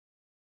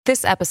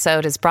This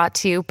episode is brought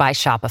to you by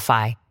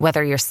Shopify.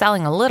 Whether you're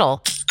selling a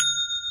little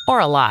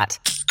or a lot,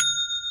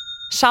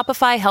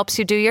 Shopify helps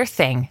you do your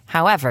thing,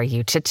 however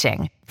you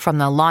cha-ching. From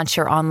the launch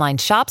your online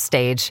shop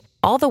stage,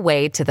 all the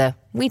way to the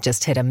we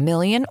just hit 1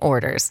 million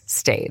orders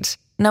stage.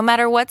 No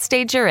matter what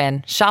stage you're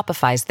in,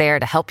 Shopify's there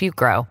to help you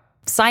grow.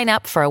 Sign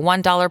up for a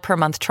 $1 per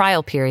month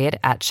trial period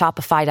at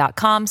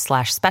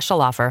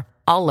shopify.com/special offer,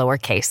 all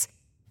lowercase.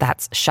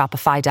 That's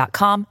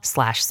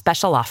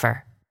shopify.com/special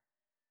offer.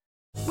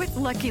 With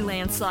Lucky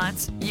Land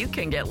Slots, you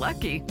can get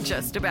lucky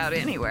just about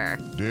anywhere.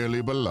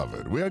 Dearly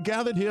beloved, we are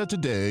gathered here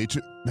today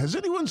to... Has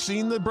anyone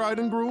seen the bride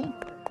and groom?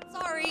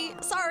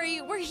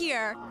 Sorry, we're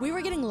here. We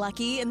were getting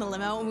lucky in the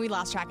limo and we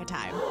lost track of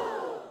time.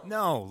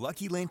 No,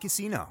 Lucky Land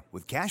Casino,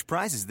 with cash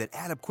prizes that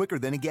add up quicker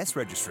than a guest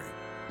registry.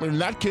 In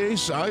that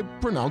case, I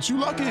pronounce you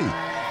lucky.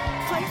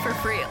 Play for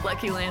free at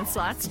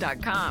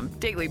LuckyLandSlots.com.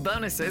 Daily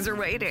bonuses are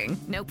waiting.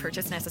 No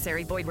purchase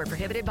necessary. Void where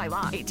prohibited by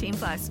law.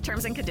 18+.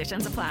 Terms and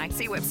conditions apply.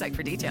 See website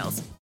for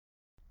details.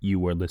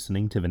 You are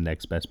listening to the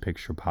Next Best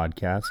Picture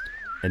podcast,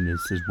 and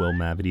this is Will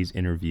Mavity's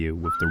interview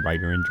with the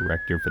writer and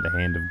director for The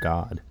Hand of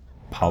God,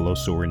 Paolo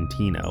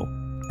Sorrentino,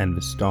 and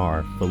the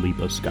star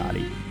Filippo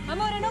Scotti.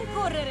 Amore, non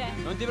correre!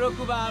 Non ti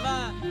preoccupare,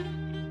 va!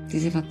 Ti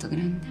sei fatto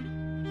grande.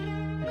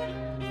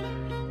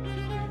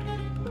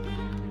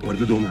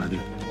 Guarda tua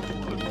madre.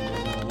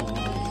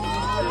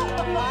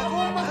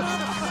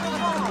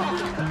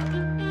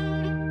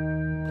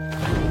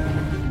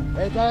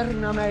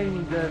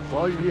 Eternamente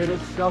voglio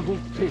restare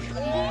con te.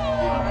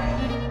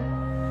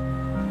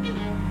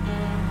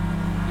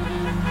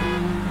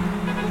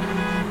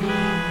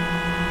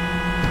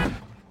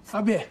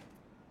 Vabbè.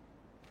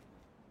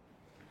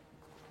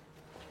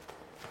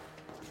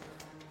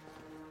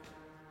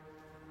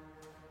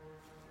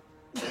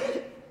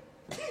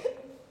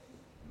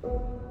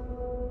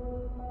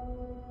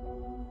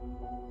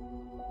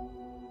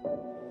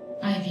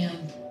 Hai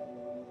pianto.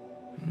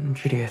 Non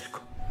ci riesco.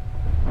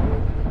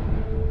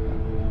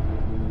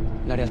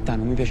 La realtà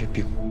non mi piace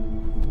più.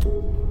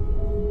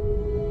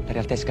 La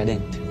realtà è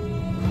scadente.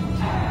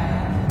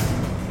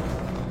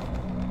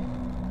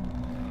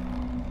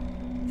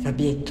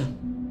 Fabietto,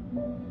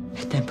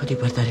 è tempo di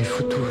guardare il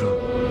futuro.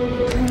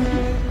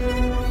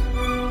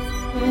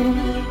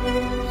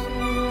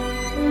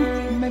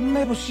 Ma è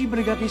mai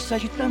possibile che questa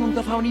città non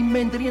ti fa in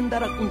mente niente da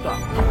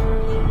raccontare?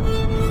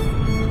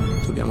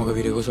 Dobbiamo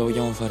capire cosa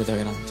vogliamo fare da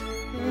grandi.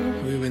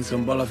 Io penso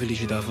un po' alla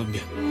felicità,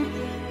 Fabio.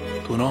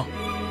 Tu no?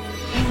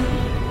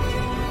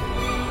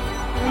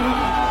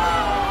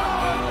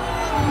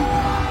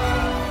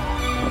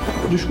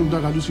 Io sconto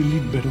che tu sei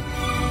libero.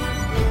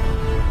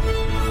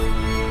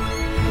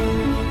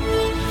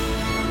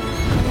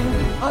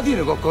 A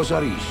dire qualcosa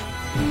risi.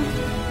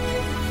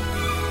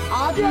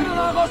 A dire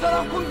una cosa da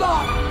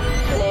raccontare.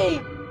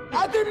 Sì,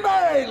 a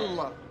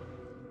dimmi.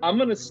 I'm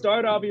going to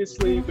start,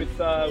 obviously, with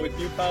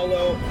you,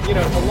 Paolo. You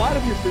know, a lot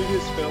of your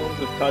previous films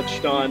have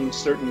touched on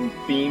certain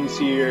themes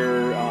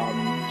here,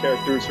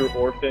 characters who are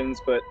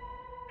orphans, but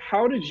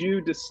how did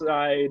you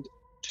decide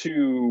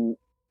to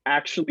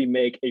actually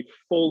make a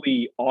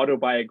fully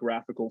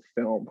autobiographical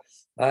film?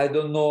 I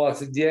don't know. At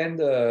the end,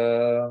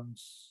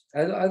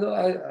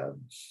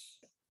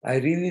 I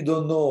really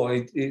don't know.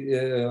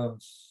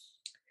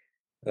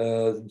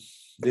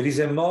 There is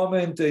a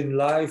moment in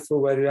life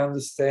where you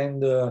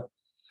understand.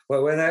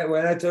 When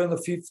I turned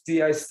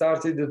 50, I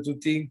started to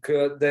think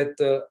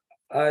that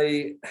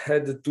I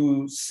had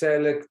to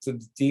select the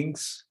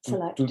things,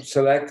 to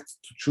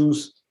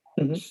choose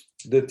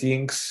the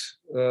things.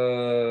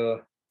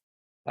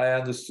 I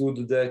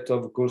understood that,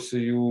 of course,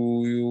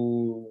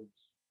 you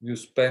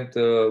spent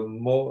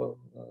more.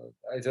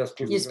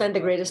 You spent the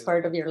greatest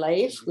part of your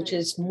life, which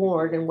is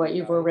more than what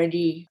you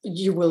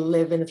will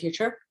live in the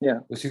future.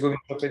 Yeah. So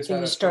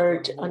you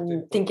start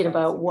thinking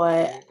about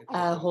what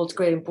holds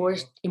great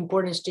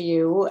importance to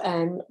you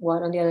and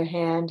what, on the other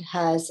hand,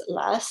 has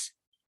less.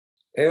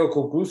 And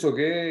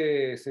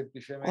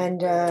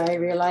I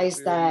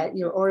realized that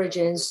your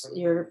origins,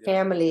 your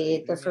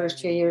family, the first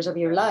few years of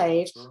your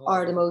life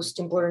are the most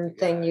important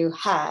thing you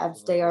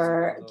have. They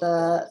are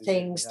the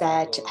things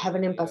that have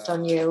an impact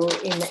on you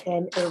in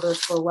an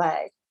irreversible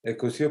way.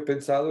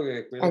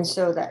 And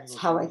so that's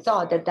how I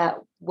thought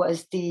that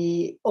was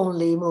the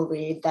only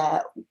movie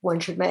that one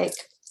should make.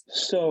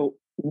 So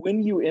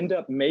when you end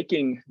up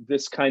making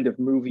this kind of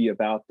movie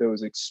about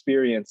those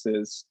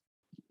experiences,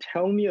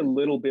 tell me a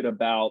little bit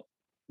about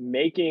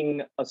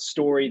making a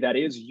story that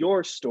is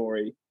your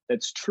story,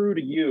 that's true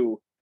to you,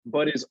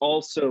 but is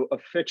also a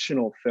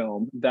fictional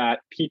film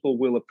that people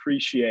will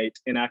appreciate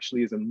and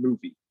actually is a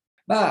movie.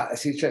 You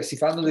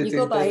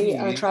go by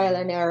a trial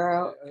and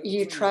error.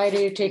 You try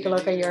to take a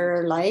look at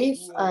your life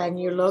and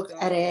you look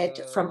at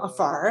it from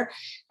afar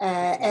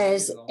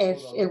as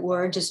if it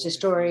were just a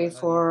story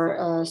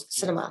for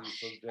cinema.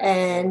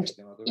 And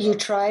you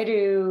try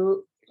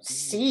to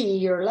see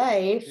your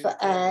life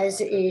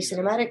as a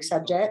cinematic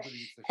subject,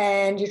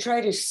 and you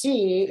try to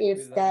see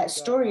if that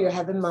story you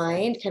have in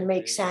mind can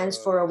make sense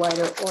for a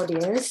wider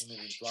audience.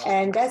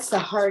 And that's the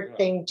hard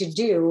thing to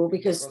do,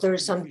 because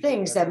there's some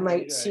things that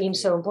might seem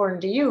so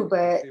important to you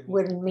but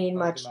wouldn't mean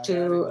much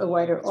to a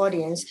wider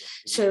audience.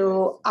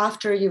 So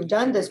after you've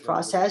done this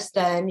process,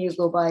 then you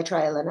go by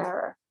trial and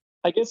error.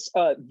 I guess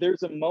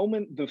there's a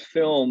moment the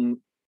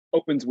film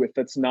opens with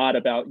that's not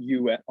about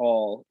you at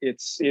all. It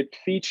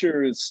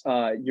features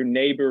your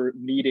neighbor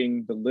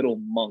meeting the little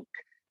monk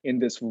in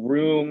this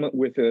room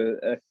with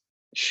a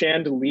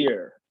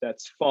chandelier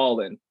that's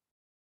fallen.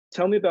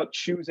 Tell me about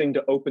choosing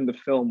to open the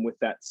film with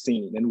that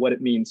scene and what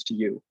it means to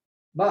you.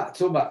 Well,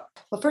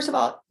 first of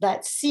all,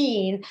 that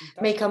scene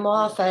may come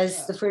off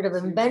as the fruit of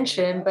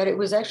invention, but it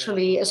was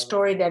actually a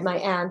story that my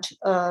aunt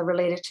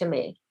related to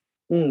me.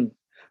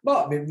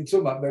 It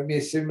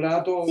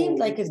seemed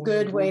like a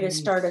good way to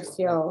start a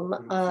film,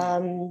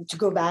 to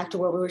go back to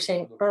what we were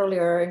saying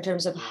earlier in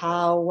terms of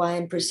how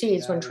one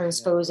proceeds when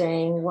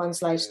transposing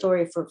one's life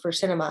story for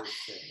cinema.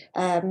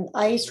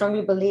 I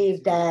strongly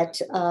believe that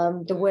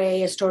the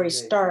way a story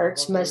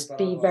starts must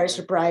be very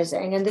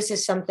surprising. And this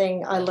is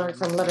something I learned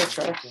from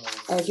literature.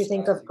 If you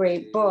think of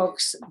great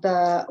books,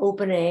 the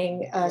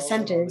opening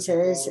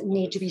sentences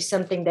need to be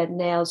something that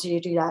nails you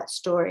to that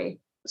story.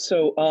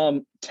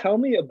 So tell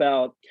me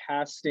about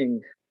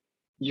casting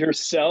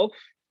yourself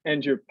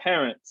and your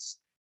parents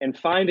and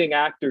finding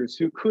actors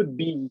who could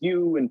be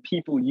you and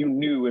people you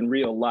knew in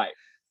real life.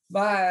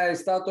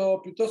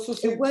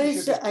 It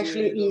was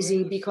actually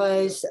easy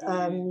because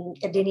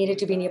they needed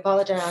to be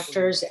Neapolitan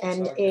actors,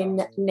 and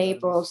in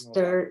Naples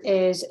there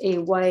is a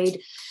wide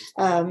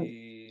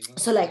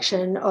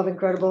selection of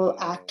incredible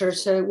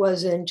actors, so it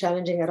wasn't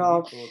challenging at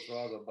all.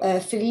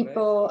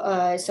 Filippo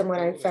is someone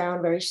I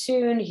found very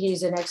soon.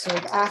 He's an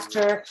excellent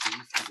actor,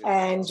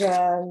 and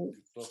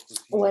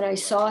when I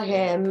saw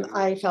him,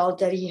 I felt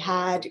that he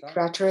had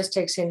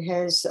characteristics in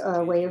his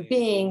way of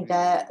being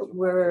that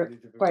were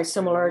quite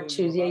similar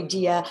to the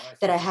idea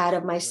that I had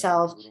of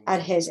myself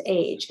at his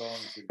age.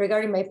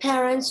 Regarding my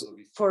parents,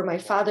 for my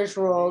father's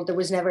role, there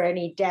was never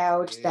any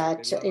doubt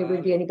that it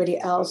would be anybody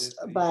else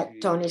but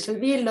Tony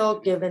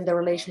Silvillo, given the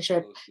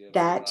relationship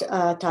that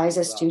ties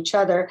us to each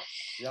other.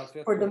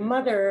 For the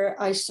mother,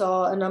 I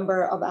saw a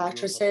number of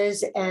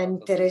actresses,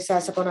 and Teresa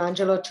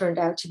Saponangelo turned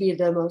out to be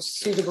the most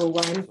suitable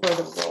one for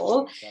the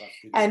role.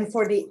 And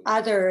for the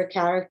other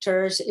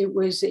characters, it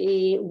was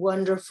a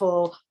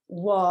wonderful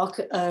walk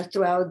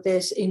throughout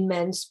this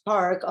immense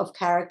park of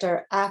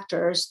character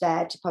actors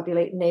that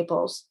populate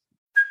Naples.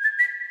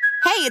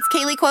 Hey, it's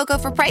Kaylee Cuoco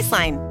for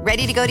Priceline.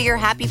 Ready to go to your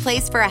happy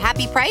place for a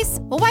happy price?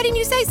 Well, why didn't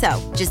you say so?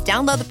 Just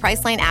download the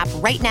Priceline app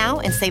right now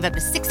and save up to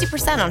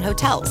 60% on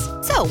hotels.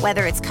 So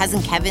whether it's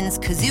Cousin Kevin's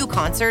Kazoo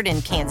Concert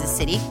in Kansas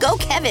City, go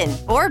Kevin,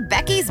 or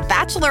Becky's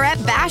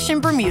Bachelorette Bash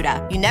in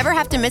Bermuda, you never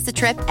have to miss a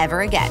trip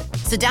ever again.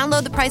 So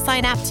download the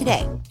Priceline app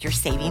today. Your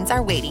savings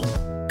are waiting.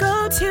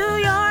 Go to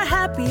your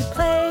happy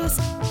place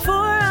for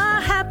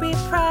a happy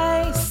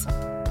price.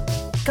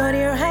 Go to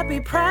your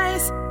happy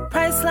price,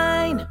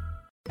 Priceline.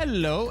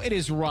 Hello, it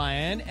is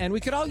Ryan, and we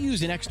could all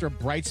use an extra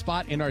bright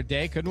spot in our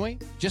day, couldn't we?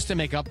 Just to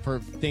make up for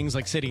things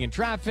like sitting in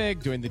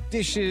traffic, doing the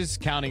dishes,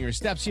 counting your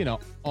steps, you know,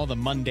 all the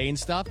mundane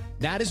stuff.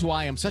 That is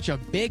why I'm such a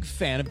big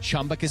fan of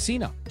Chumba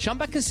Casino.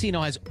 Chumba Casino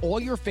has all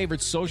your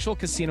favorite social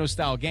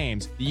casino-style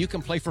games that you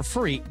can play for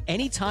free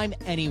anytime,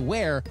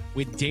 anywhere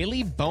with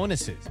daily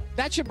bonuses.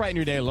 That should brighten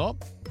your day a little.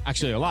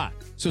 Actually, a lot.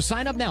 So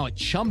sign up now at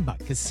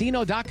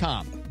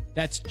ChumbaCasino.com.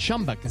 That's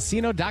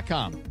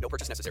ChumbaCasino.com. No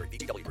purchase necessary.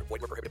 VGW Group.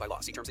 Void where prohibited by law.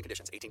 See terms and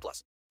conditions.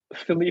 18+.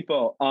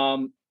 Filippo,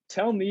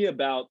 tell me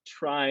about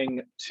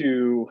trying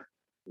to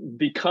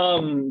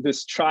become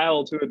this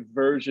childhood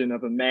version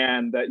of a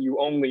man that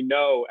you only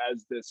know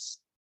as this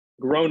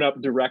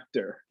grown-up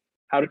director.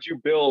 How did you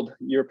build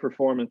your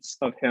performance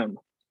of him?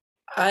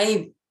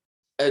 I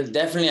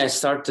definitely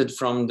started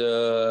from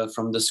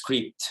the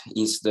script.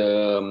 Is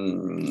the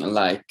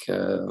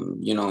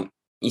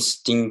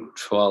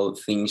instinctual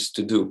things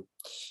to do.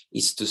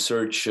 Is to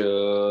search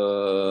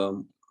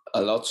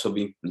lots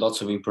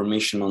of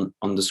information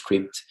on the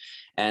script,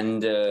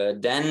 and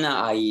then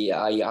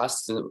I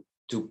asked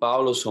to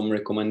Paolo some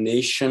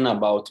recommendation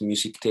about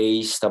music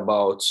taste,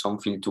 about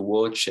something to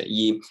watch.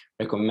 He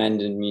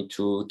recommended me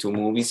to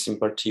movies, in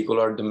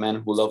particular The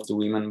Man Who Loved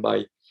Women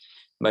by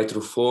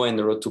Truffaut and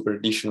The Road to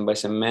Perdition by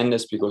Sam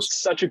Mendes, because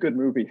such a good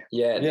movie.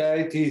 Yeah,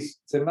 it is.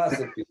 It's a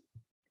masterpiece.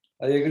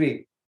 I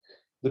agree.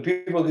 The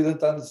people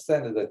didn't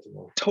understand that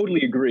movie.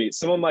 Totally agree.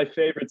 Some of my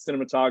favorite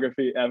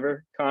cinematography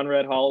ever.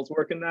 Conrad Hall's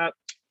work in that.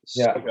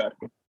 So good.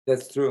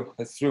 That's true.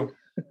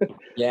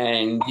 Yeah,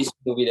 and this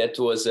movie, that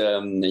was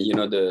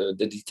the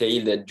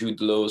detail that Jude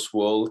Law's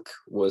walk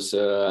was.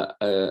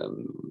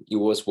 He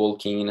was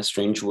walking in a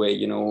strange way.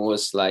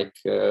 Was like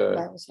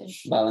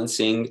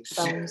bouncing,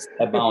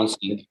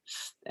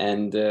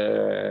 and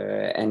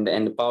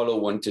Paolo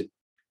wanted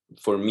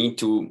for me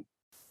to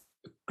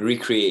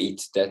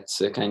recreate that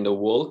kind of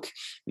walk,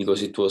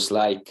 because it was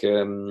like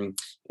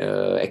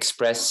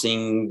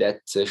expressing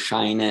that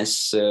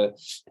shyness,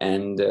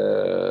 and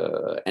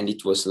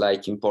it was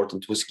like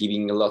important. It was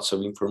giving lots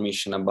of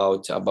information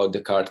about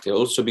the character.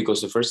 Also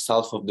because the first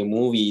half of the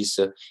movie is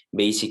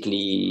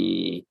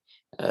basically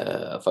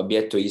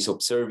Fabietto is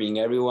observing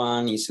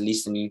everyone, is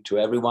listening to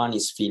everyone,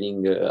 is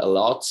feeling a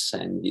lot,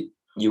 and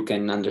you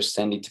can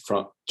understand it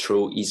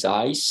through his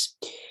eyes.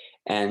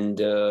 And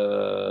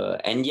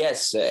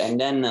yes, and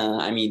then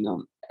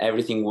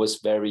everything was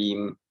very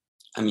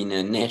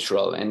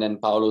natural. And then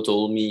Paolo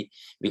told me,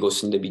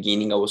 because in the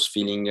beginning I was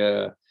feeling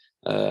a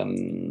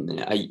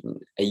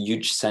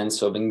huge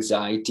sense of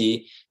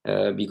anxiety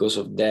because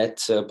of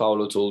that.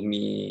 Paolo told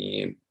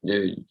me,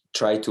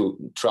 try to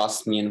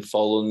trust me and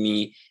follow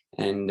me,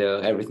 and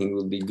everything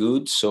will be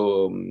good.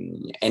 So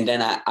and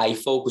then I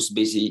focused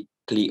basically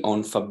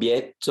on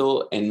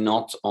Fabietto and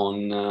not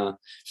on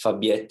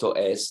Fabietto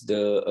as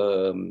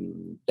the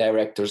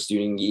directors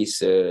during his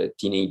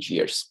teenage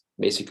years.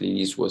 Basically,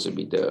 this was a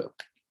bit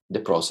the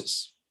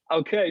process.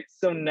 Okay,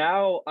 so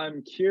now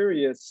I'm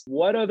curious,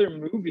 what other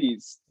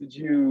movies did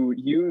you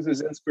use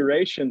as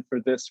inspiration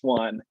for this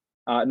one?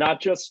 Not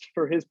just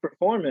for his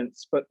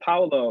performance, but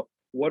Paolo,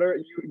 what are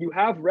you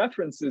have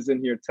references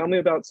in here? Tell me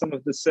about some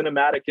of the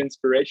cinematic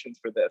inspirations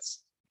for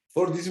this.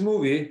 For this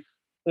movie?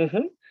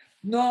 Mm-hmm.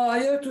 No, I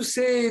have to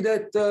say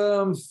that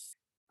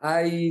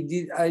I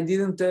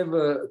didn't have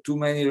too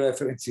many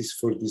references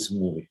for this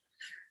movie.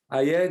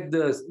 I had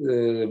the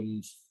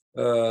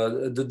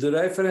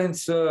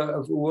reference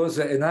was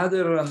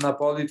another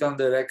Napolitan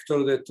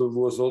director that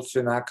was also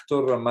an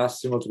actor,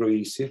 Massimo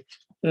Troisi.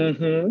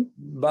 Mm-hmm.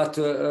 But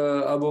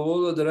above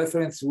all, the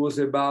reference was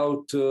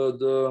about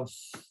the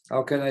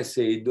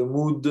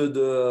mood,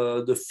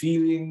 the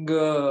feeling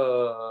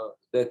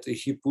that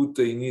he put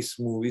in his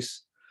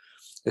movies.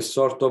 A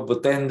sort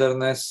of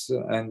tenderness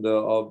and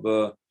of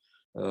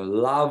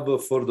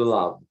love for the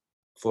love,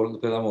 per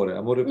l'amore,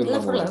 amore per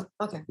love l'amore. for love.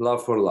 Okay.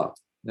 Love for love.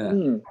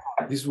 Yeah.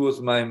 This was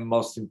my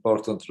most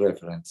important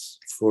reference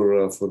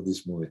for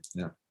this movie.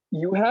 Yeah.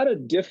 You had a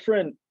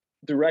different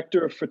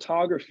director of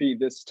photography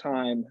this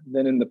time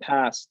than in the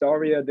past,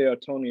 Daria De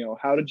Antonio.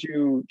 How did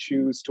you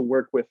choose to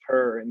work with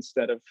her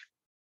instead of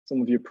some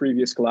of your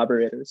previous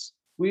collaborators?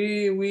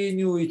 We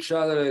knew each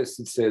other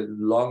since a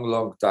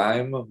long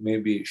time.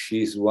 Maybe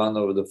she's one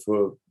of the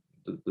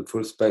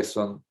first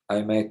person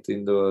I met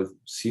in the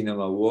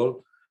cinema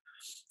world.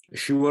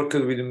 She worked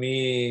with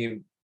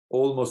me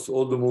almost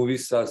all the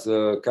movies as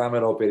a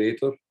camera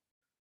operator,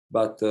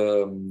 but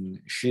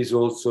she's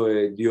also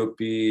a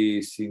DOP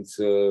since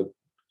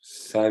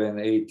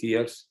 7-8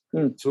 years.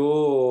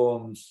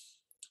 So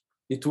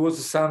it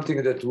was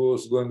something that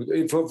was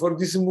going for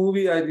this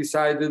movie. I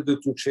decided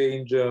to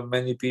change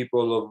many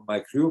people of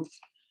my crew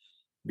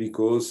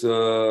because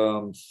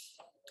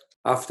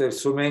after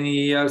so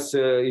many years,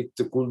 it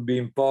could be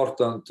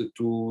important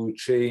to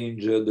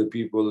change the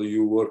people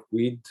you work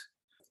with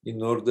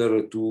in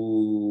order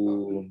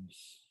to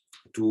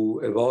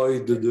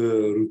avoid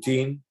the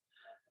routine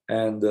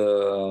and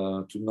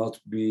to not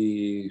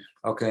be,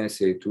 how can I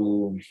say,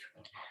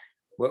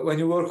 when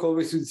you work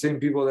always with the same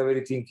people,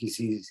 everything is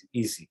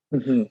easy.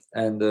 Mm-hmm.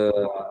 And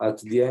at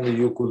the end,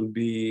 you could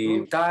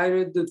be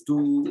tired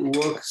to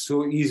work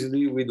so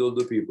easily with all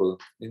the people.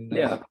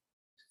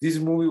 This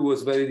movie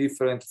was very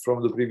different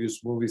from the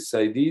previous movies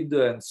I did.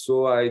 And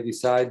so I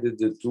decided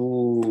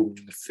to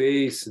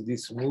face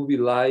this movie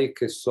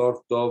like a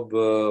sort of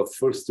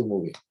first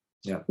movie.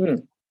 Yeah.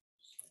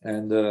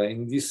 And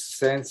in this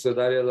sense,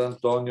 Daria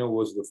D'Antonio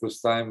was the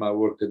first time I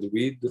worked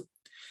with.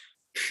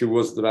 She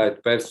was the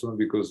right person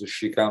because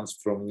she comes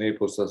from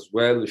Naples as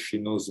well. She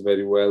knows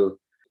very well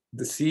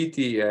the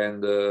city,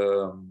 and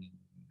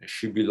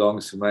she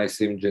belongs to my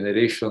same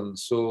generation.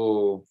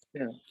 So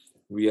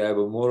we have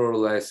more or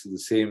less the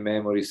same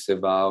memories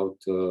about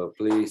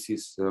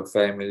places,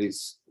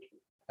 families,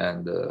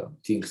 and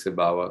things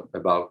about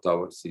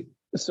our city.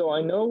 So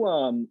I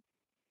know,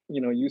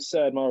 you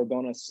said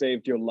Maradona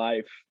saved your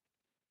life.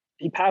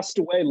 He passed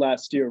away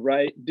last year,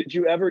 right? Did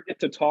you ever get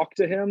to talk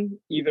to him,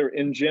 either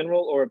in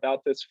general or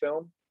about this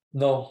film?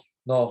 No.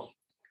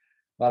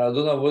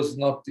 Maradona was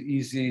not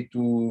easy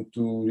to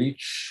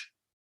reach.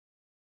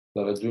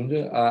 I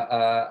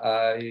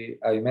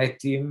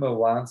met him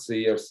once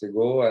years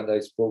ago, and I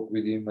spoke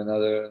with him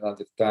another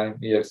time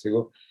years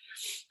ago.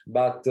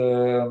 But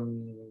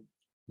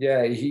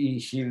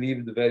he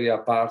lived very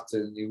apart,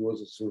 and he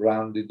was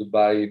surrounded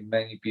by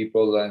many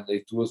people, and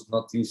it was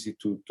not easy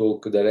to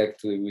talk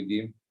directly with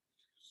him.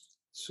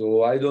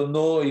 So I don't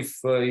know if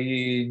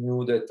he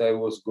knew that I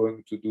was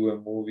going to do a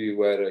movie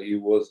where he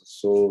was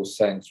so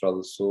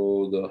central,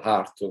 so the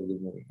heart of the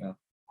movie. Yeah.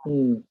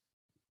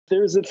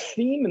 There's a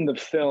theme in the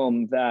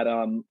film that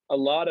a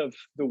lot of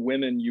the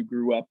women you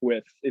grew up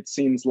with, it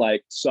seems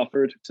like,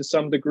 suffered to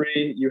some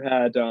degree. You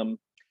had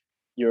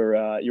your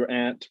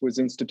aunt was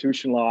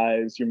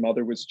institutionalized, your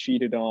mother was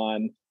cheated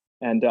on.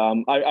 And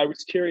I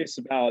was curious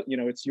about,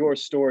 it's your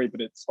story,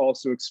 but it's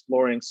also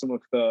exploring some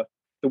of the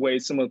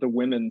ways some of the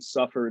women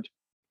suffered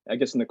I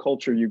guess, in the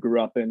culture you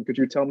grew up in. Could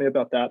you tell me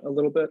about that a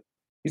little bit?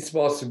 It's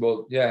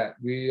possible. Yeah,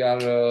 we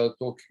are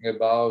talking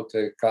about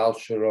a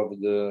culture of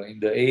in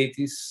the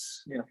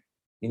 80s. Yeah.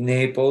 In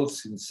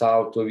Naples, in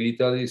south of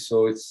Italy,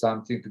 so it's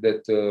something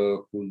that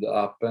could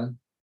happen.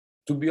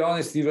 To be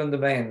honest, even the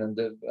men,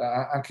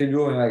 anche gli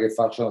uomini che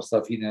facciano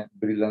sta fine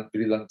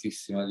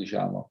brillantissima,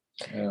 diciamo.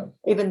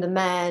 Even the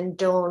men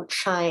don't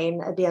shine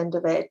at the end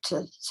of it,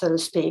 so to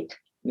speak.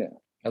 Yeah.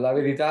 La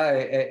verità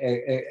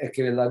è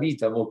che la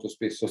vita molto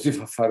spesso si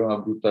fa fare una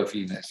brutta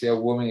fine, sia a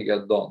uomini che a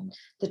donne.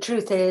 The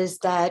truth is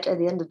that at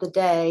the end of the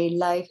day,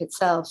 life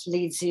itself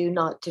leads you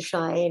not to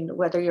shine,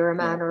 whether you're a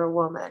man or a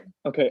woman.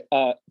 Okay,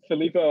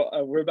 Filippo,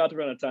 we're about to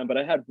run out of time, but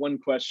I had one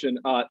question.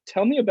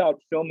 Tell me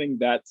about filming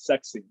that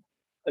sex scene.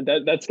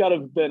 That's got to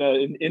have been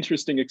an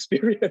interesting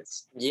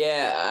experience.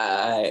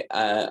 Yeah,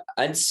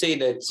 I'd say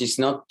that it's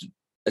not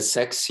a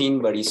sex scene,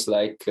 but it's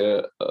like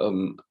a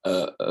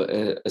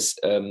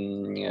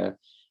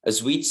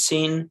sweet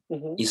scene.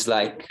 Mm-hmm. Is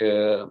like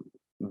a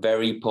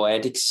very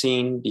poetic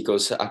scene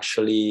because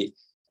actually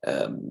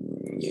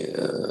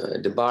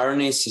the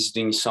Baroness is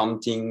doing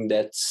something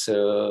that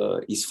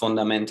is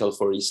fundamental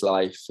for his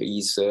life.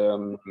 He's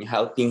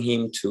helping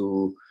him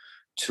to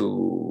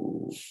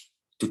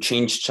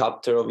change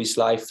chapter of his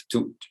life,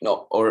 to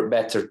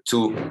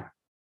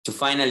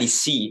finally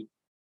see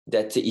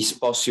that it's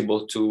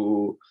possible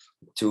to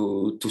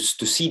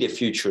see the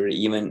future,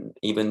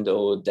 even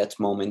though that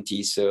moment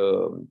is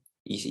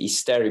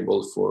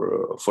terrible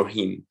for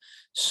him.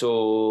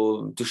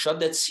 So to shot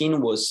that scene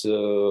was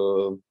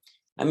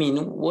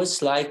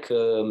like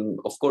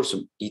of course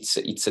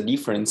it's a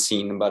different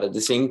scene, but at the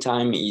same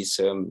time is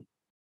a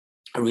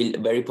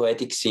very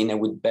poetic scene. And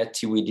with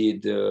Betty we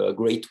did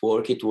great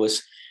work. It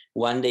was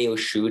one day of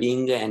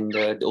shooting, and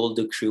all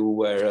the crew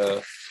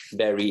were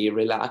very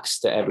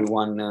relaxed.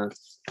 Everyone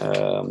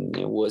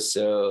was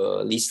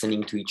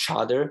listening to each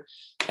other,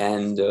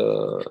 and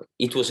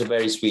it was a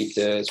very sweet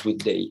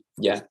day.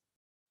 Yeah,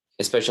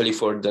 especially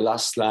for the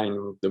last line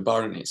of the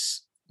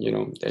Baroness.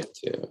 That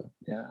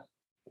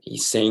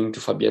he's saying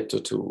to Fabietto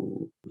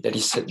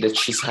that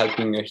she's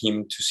helping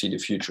him to see the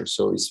future.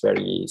 So it's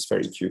very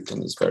cute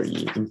and it's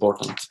very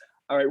important.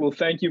 All right. Well,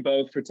 thank you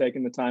both for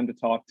taking the time to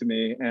talk to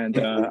me. And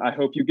I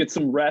hope you get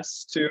some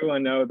rest too. I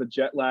know the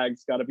jet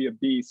lag's got to be a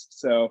beast.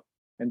 So,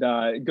 and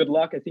good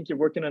luck. I think you're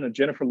working on a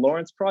Jennifer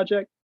Lawrence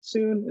project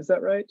soon. Is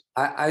that right?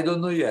 I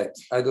don't know yet.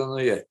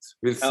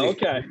 We'll see. Oh,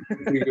 okay.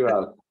 Figure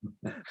out.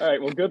 All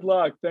right. Well, good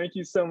luck. Thank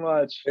you so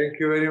much. Thank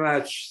you very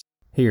much.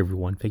 Hey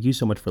everyone, thank you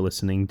so much for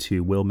listening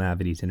to Will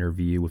Mavity's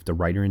interview with the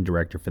writer and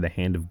director for The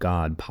Hand of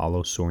God,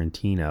 Paolo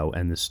Sorrentino,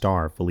 and the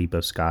star, Filippo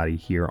Scotti,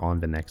 here on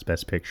the Next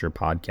Best Picture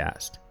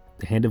podcast.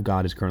 The Hand of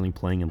God is currently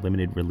playing in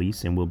limited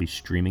release and will be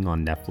streaming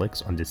on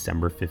Netflix on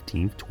December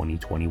 15th,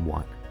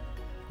 2021.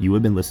 You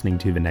have been listening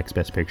to the Next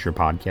Best Picture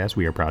podcast.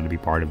 We are proud to be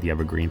part of the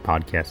Evergreen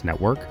Podcast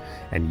Network,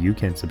 and you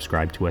can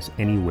subscribe to us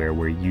anywhere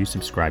where you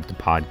subscribe to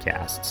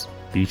podcasts.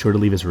 Be sure to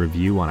leave us a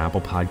review on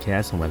Apple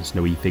Podcasts and let us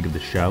know what you think of the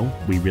show.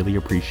 We really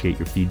appreciate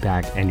your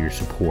feedback and your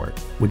support,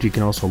 which you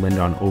can also lend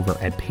on over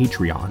at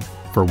Patreon.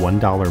 For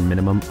 $1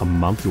 minimum a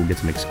month, you'll get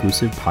some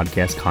exclusive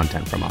podcast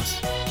content from us.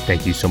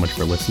 Thank you so much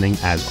for listening,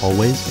 as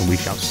always, and we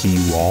shall see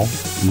you all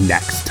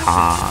next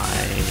time.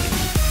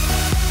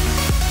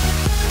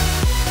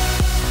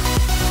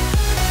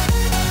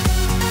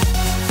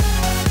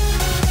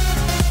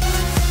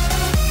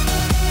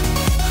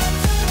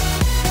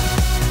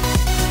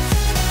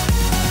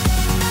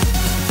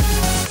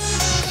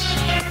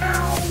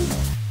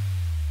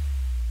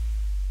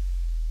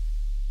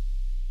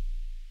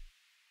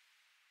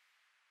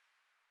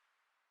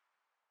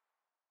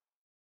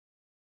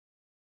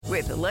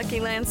 With the Lucky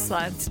Land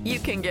Slots, you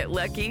can get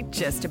lucky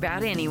just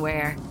about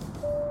anywhere.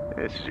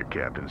 This is your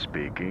captain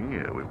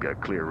speaking. We've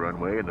got clear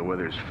runway and the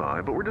weather's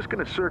fine, but we're just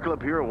going to circle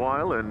up here a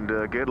while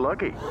and get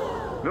lucky.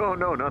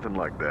 No, nothing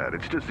like that.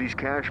 It's just these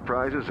cash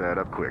prizes add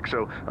up quick.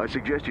 So I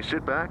suggest you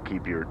sit back,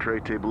 keep your tray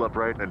table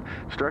upright, and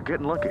start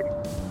getting lucky.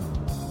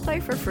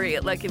 Play for free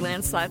at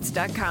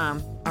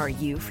LuckyLandSlots.com. Are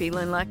you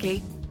feeling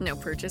lucky? No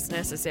purchase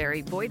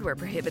necessary. Void where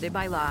prohibited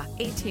by law.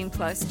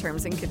 18+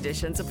 terms and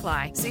conditions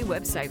apply. See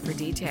website for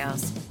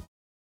details.